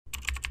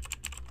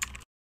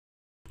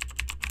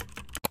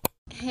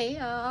Hey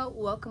y'all,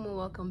 welcome and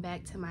welcome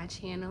back to my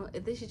channel.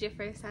 If this is your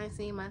first time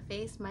seeing my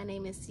face, my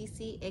name is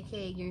Cece,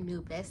 aka your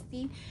new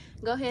bestie.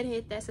 Go ahead and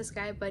hit that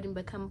subscribe button,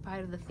 become a part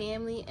of the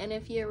family. And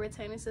if you're a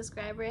returning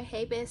subscriber,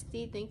 hey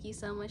bestie, thank you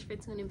so much for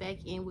tuning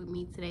back in with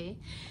me today.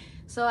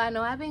 So I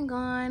know I've been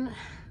gone.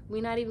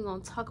 We're not even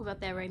gonna talk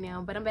about that right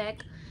now, but I'm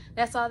back.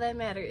 That's all that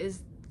matters,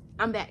 is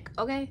I'm back.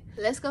 Okay,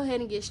 let's go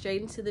ahead and get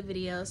straight into the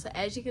video. So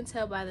as you can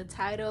tell by the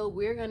title,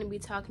 we're going to be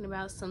talking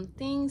about some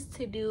things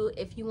to do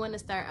if you want to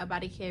start a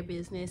body care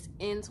business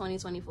in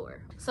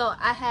 2024. So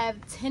I have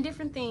 10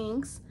 different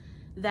things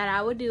that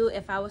I would do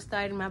if I was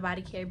starting my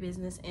body care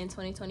business in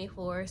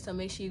 2024. So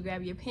make sure you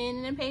grab your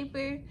pen and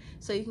paper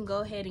so you can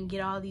go ahead and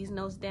get all these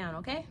notes down.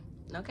 Okay.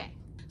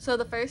 So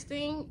the first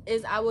thing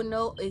is I will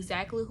know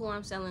exactly who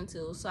I'm selling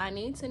to. So I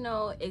need to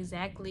know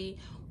exactly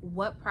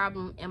what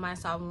problem am I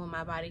solving with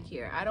my body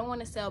care. I don't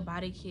want to sell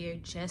body care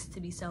just to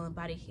be selling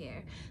body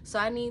care. So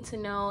I need to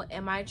know,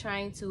 am I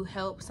trying to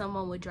help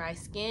someone with dry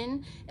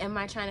skin? Am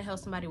I trying to help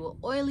somebody with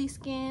oily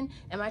skin?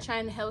 Am I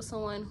trying to help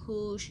someone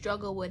who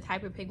struggle with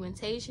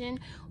hyperpigmentation?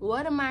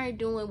 What am I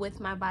doing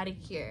with my body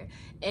care?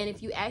 And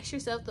if you ask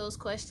yourself those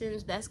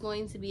questions, that's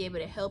going to be able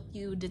to help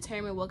you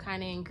determine what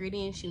kind of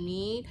ingredients you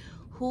need,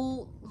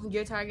 who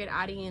your target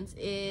audience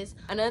is.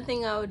 Another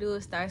thing I would do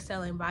is start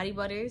selling body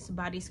butters,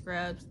 body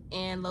scrubs,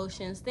 and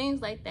lotions,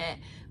 things like that,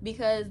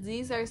 because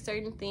these are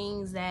certain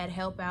things that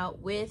help out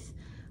with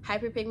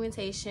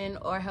hyperpigmentation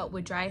or help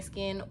with dry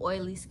skin,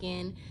 oily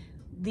skin.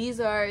 These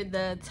are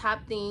the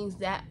top things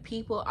that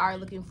people are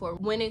looking for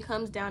when it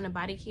comes down to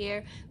body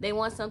care. They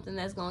want something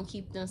that's going to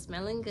keep them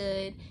smelling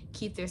good,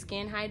 keep their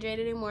skin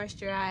hydrated and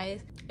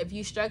moisturized. If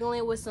you're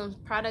struggling with some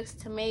products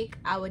to make,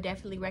 I would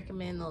definitely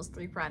recommend those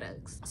 3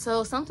 products.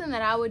 So something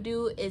that I would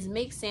do is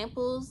make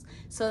samples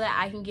so that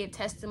I can get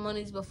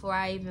testimonies before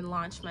I even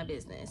launch my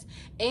business,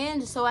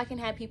 and so I can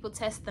have people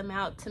test them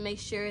out to make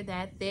sure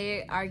that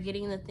they are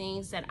getting the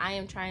things that I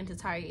am trying to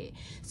target.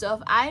 So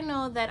if I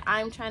know that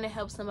I'm trying to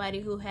help somebody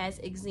who has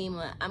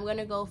eczema, I'm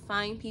gonna go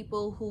find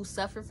people who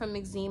suffer from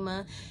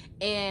eczema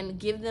and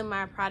give them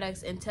my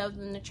products and tell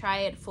them to try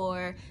it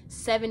for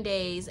 7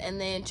 days, and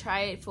then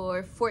try it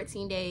for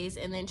 14 days,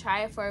 and then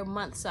try it for a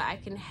month, so I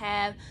can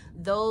have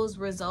those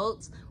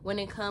results when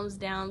it comes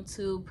down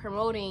to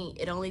promoting.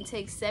 It only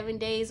takes 7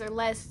 days or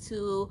less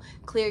to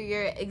clear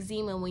your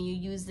eczema when you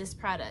use this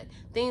product,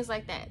 things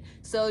like that.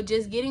 So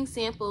just getting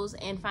samples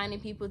and finding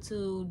people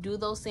to do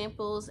those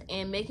samples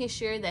and making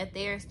sure that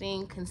they are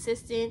staying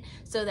consistent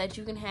so that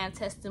you can have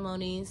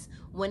testimonies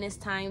when it's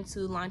time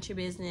to launch your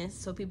business,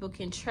 so people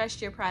can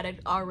trust your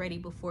product already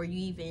before you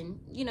even,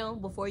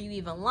 before you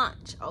even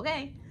launch.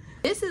 Okay,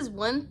 this is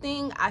one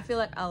thing I feel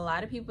like a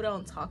lot of people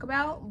don't talk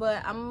about,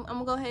 but I'm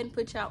gonna go ahead and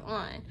put y'all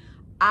on.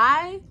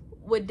 I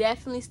would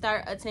definitely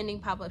start attending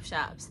pop-up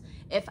shops.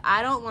 If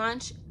I don't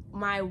launch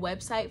my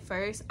website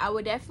first, I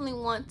would definitely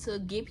want to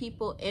get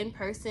people in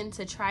person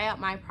to try out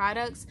my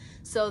products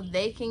so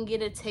they can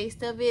get a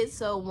taste of it,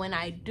 so when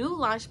I do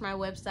launch my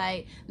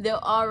website, they'll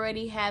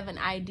already have an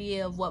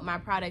idea of what my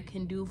product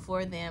can do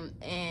for them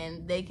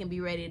and they can be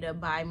ready to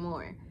buy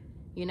more,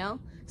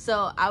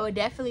 So I would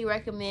definitely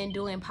recommend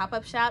doing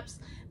pop-up shops,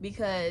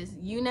 because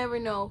you never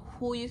know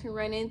who you can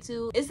run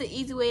into. It's an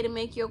easy way to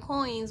make your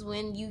coins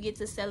when you get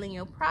to selling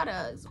your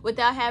products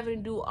without having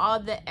to do all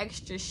the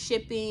extra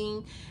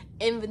shipping,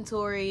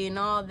 inventory, and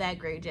all that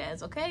great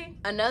jazz. Okay,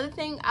 another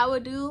thing I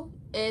would do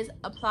is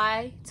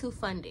apply to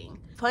funding.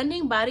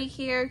 Funding body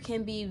care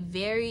can be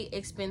very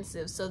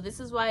expensive, so this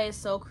is why it's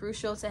so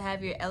crucial to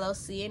have your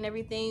LLC and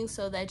everything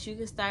so that you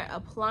can start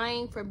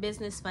applying for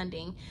business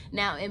funding.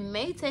 Now, it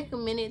may take a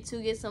minute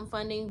to get some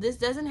funding. This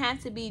doesn't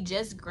have to be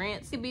just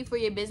grants. It could be for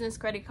your business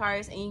credit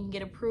cards, and you can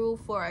get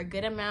approved for a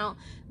good amount.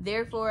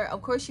 Therefore,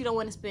 of course, you don't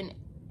want to spend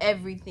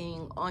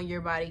everything on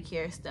your body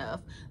care stuff,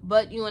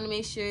 but you want to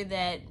make sure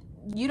that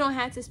you don't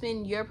have to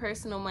spend your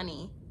personal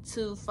money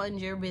to fund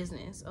your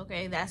business.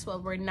 Okay, that's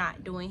what we're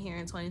not doing here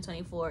in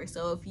 2024.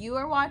 So if you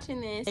are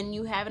watching this and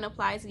you haven't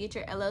applied to get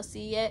your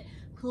LLC yet,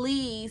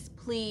 please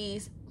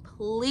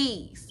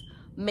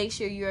make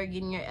sure you are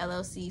getting your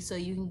LLC so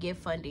you can get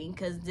funding,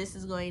 because this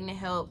is going to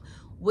help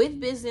with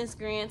business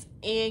grants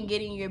and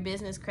getting your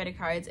business credit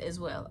cards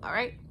as well. All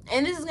right,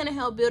 and this is going to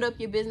help build up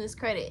your business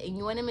credit, and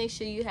you want to make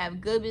sure you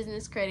have good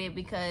business credit,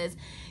 because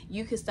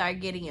you can start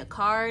getting a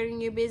card in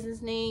your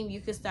business name,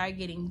 you can start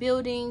getting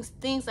buildings,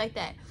 things like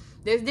that.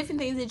 There's different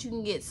things that you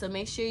can get, so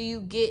make sure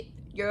you get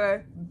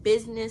your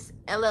business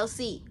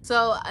LLC.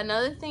 So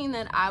another thing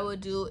that I would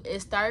do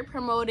is start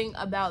promoting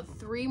about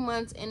 3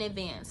 months in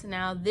advance.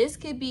 Now, this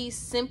could be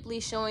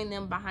simply showing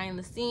them behind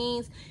the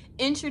scenes,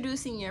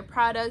 introducing your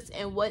products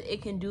and what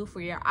it can do for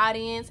your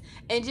audience,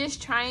 and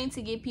just trying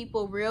to get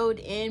people reeled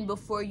in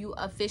before you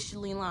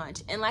officially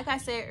launch. And like I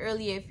said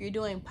earlier, if you're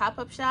doing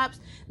pop-up shops,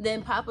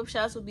 then pop-up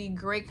shops will be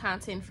great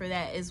content for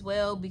that as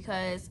well,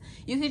 because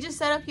you can just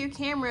set up your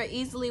camera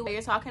easily while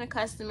you're talking to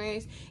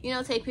customers,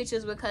 take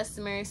pictures with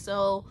customers,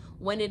 so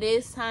when it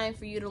is time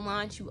for you to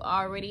launch, you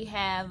already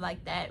have like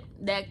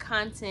that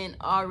content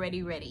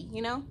already ready.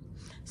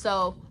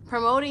 So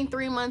promoting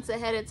 3 months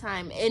ahead of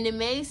time, and it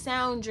may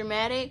sound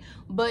dramatic,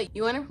 but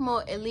you want to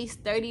promote at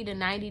least 30 to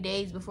 90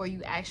 days before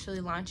you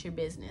actually launch your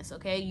business.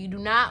 Okay, you do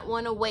not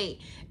want to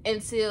wait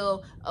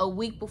until a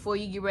week before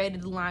you get ready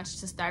to launch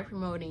to start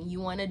promoting.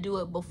 You want to do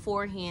it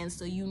beforehand,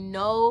 so you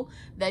know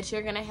that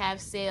you're gonna have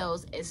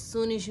sales as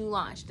soon as you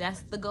launch.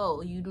 That's the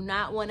goal. You do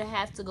not want to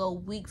have to go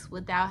weeks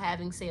without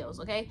having sales.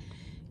 Okay,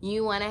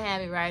 you want to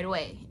have it right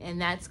away, and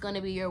that's going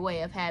to be your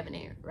way of having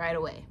it right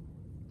away.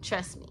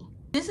 Trust me.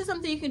 This is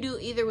something you can do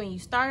either when you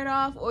start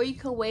off, or you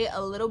can wait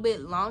a little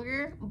bit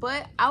longer.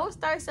 But I would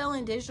start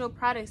selling digital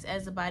products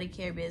as a body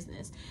care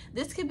business.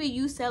 This could be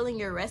you selling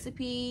your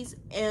recipes,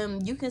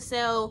 and you can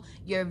sell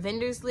your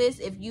vendors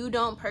list. If you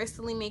don't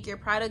personally make your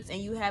products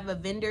and you have a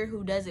vendor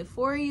who does it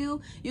for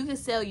you, you can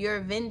sell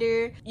your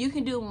vendor. You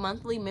can do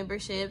monthly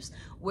memberships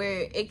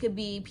where it could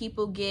be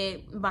people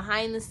get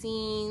behind the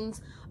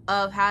scenes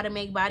of how to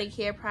make body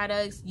care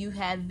products. You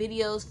have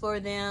videos for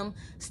them,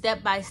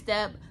 step by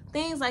step,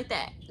 things like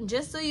that,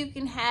 just so you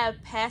can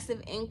have passive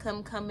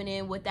income coming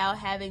in without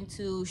having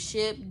to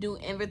ship, do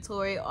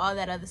inventory, all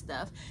that other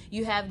stuff.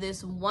 You have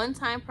this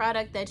one-time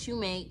product that you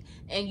make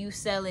and you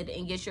sell it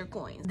and get your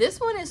coins. This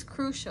one is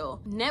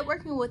crucial: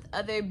 networking with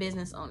other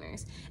business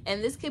owners.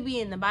 And this could be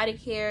in the body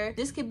care,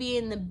 this could be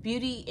in the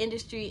beauty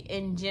industry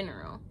in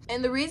general.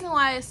 And the reason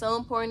why it's so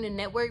important to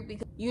network,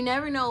 because you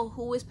never know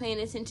who is paying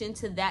attention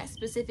to that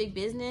specific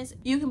business.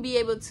 You can be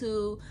able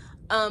to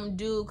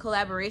do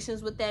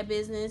collaborations with that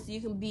business.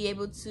 You can be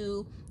able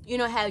to, you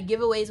know, have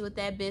giveaways with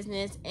that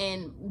business,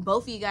 and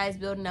both of you guys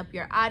building up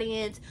your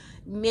audience.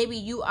 Maybe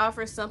you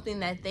offer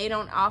something that they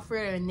don't offer,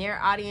 and their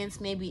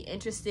audience may be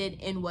interested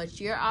in what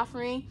you're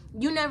offering.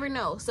 You never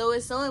know. So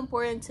it's so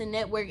important to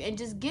network and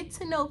just get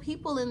to know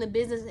people in the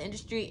business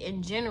industry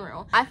in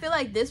general. I feel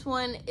like this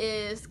one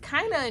is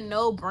kind of a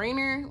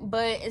no-brainer,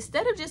 but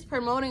instead of just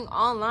promoting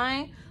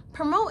online,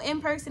 promote in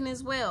person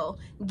as well.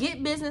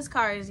 Get business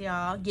cards,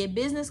 y'all. Get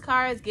business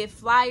cards, get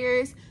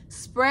flyers,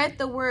 spread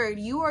the word.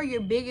 You are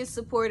your biggest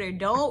supporter.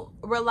 Don't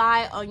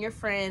rely on your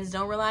friends,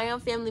 don't rely on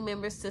family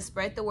members to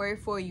spread the word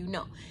for you.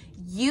 No,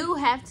 you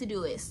have to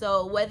do it.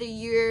 So whether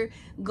you're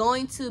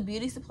going to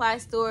beauty supply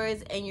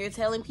stores and you're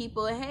telling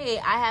people, hey,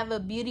 I have a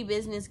beauty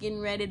business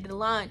getting ready to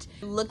launch,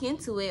 look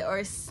into it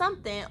or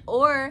something,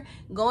 or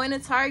going to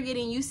Target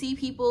and you see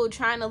people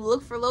trying to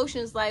look for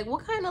lotions, like,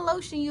 what kind of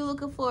lotion you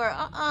looking for?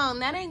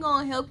 That ain't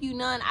gonna help you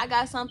none. I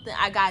got something,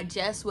 I got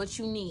just what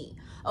you need.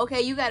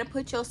 Okay, you got to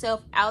put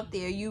yourself out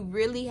there. You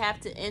really have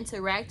to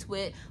interact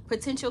with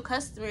potential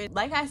customers.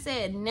 Like I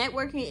said,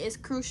 networking is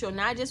crucial,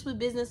 not just with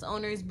business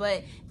owners,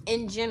 but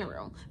in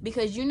general,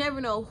 because you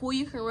never know who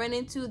you can run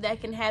into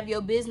that can have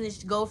your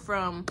business go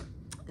from,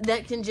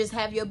 that can just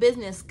have your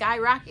business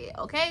skyrocket.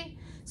 Okay,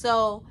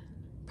 so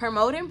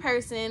promote in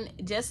person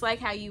just like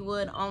how you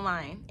would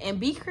online, and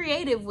be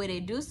creative with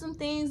it. Do some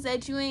things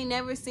that you ain't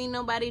never seen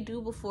nobody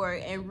do before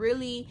and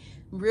really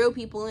reel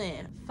people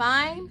in.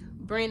 Find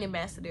brand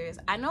ambassadors.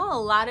 I know a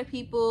lot of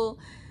people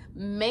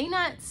may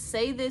not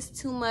say this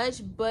too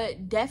much,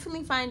 but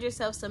definitely find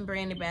yourself some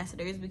brand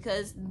ambassadors,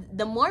 because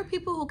the more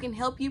people who can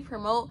help you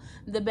promote,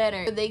 the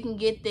better. They can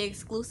get the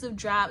exclusive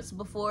drops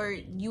before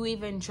you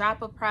even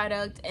drop a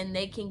product, and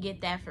they can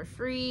get that for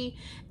free.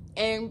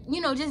 And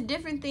you know, just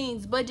different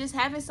things. But just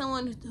having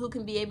someone who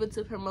can be able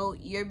to promote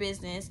your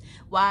business,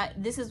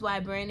 this is why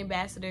brand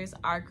ambassadors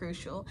are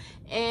crucial.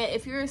 And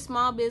if you're a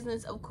small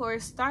business, of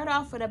course, start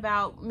off with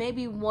about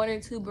maybe 1 or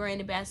 2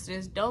 brand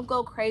ambassadors. Don't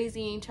go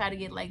crazy and try to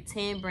get like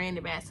 10 brand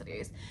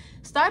ambassadors.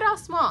 Start off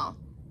small.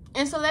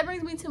 And so that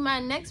brings me to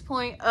my next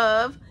point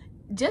of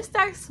just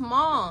start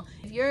small.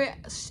 If you're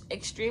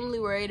extremely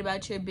worried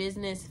about your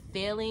business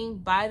failing,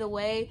 by the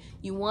way,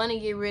 you want to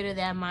get rid of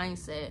that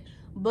mindset.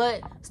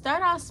 But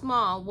start off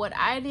small. What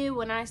I did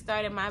when I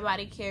started my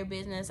body care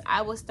business,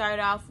 I would start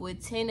off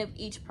with 10 of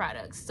each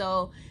product.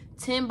 So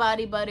 10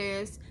 body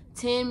butters,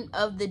 10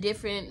 of the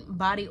different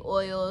body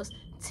oils,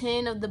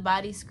 10 of the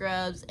body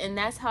scrubs, and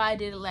that's how I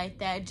did it, like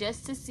that,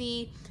 just to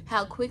see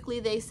how quickly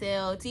they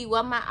sell, see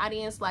what my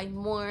audience liked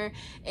more,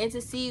 and to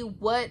see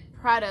what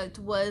product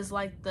was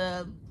like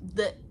the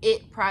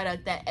it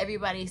product that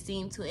everybody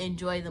seemed to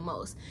enjoy the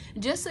most,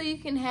 just so you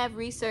can have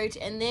research.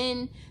 And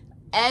then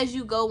as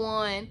you go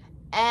on,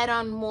 add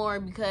on more,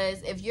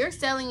 because if you're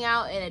selling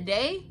out in a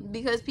day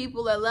because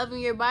people are loving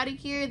your body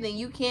care, then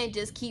you can't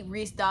just keep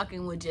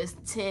restocking with just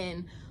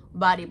 10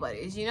 body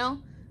butters, you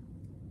know?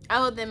 I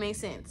hope that makes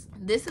sense.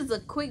 This is a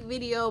quick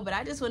video, but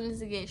I just wanted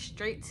to get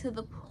straight to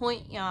the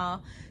point,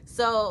 y'all.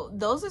 So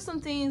those are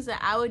some things that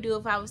I would do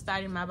if I was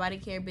starting my body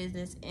care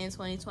business in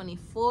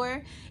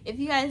 2024. If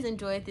you guys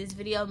enjoyed this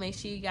video, make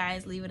sure you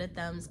guys leave it a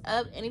thumbs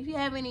up. And if you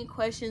have any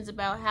questions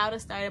about how to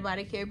start a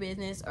body care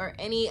business, or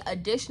any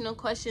additional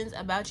questions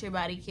about your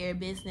body care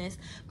business,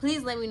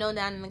 please let me know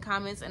down in the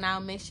comments, and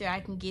I'll make sure I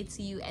can get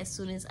to you as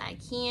soon as I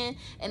can.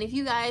 And if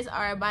you guys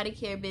are a body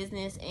care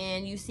business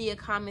and you see a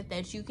comment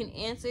that you can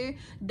answer,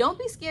 don't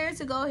be scared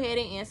to go ahead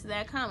ahead and answer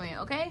that comment,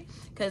 okay?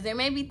 Because there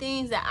may be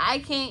things that I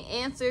can't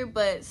answer,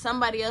 but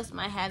somebody else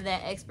might have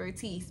that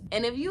expertise.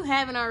 And if you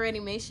haven't already,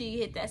 make sure you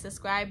hit that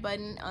subscribe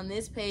button. On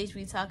this page,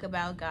 we talk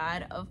about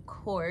God, of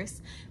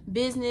course,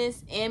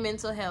 business, and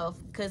mental health,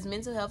 because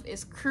mental health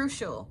is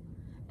crucial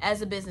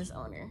as a business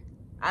owner.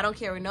 I don't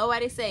care what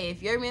nobody say.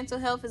 If your mental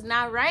health is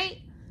not right,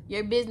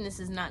 your business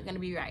is not going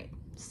to be right.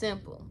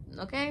 Simple,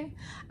 okay?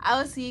 I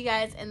will see you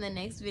guys in the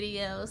next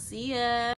video. See ya.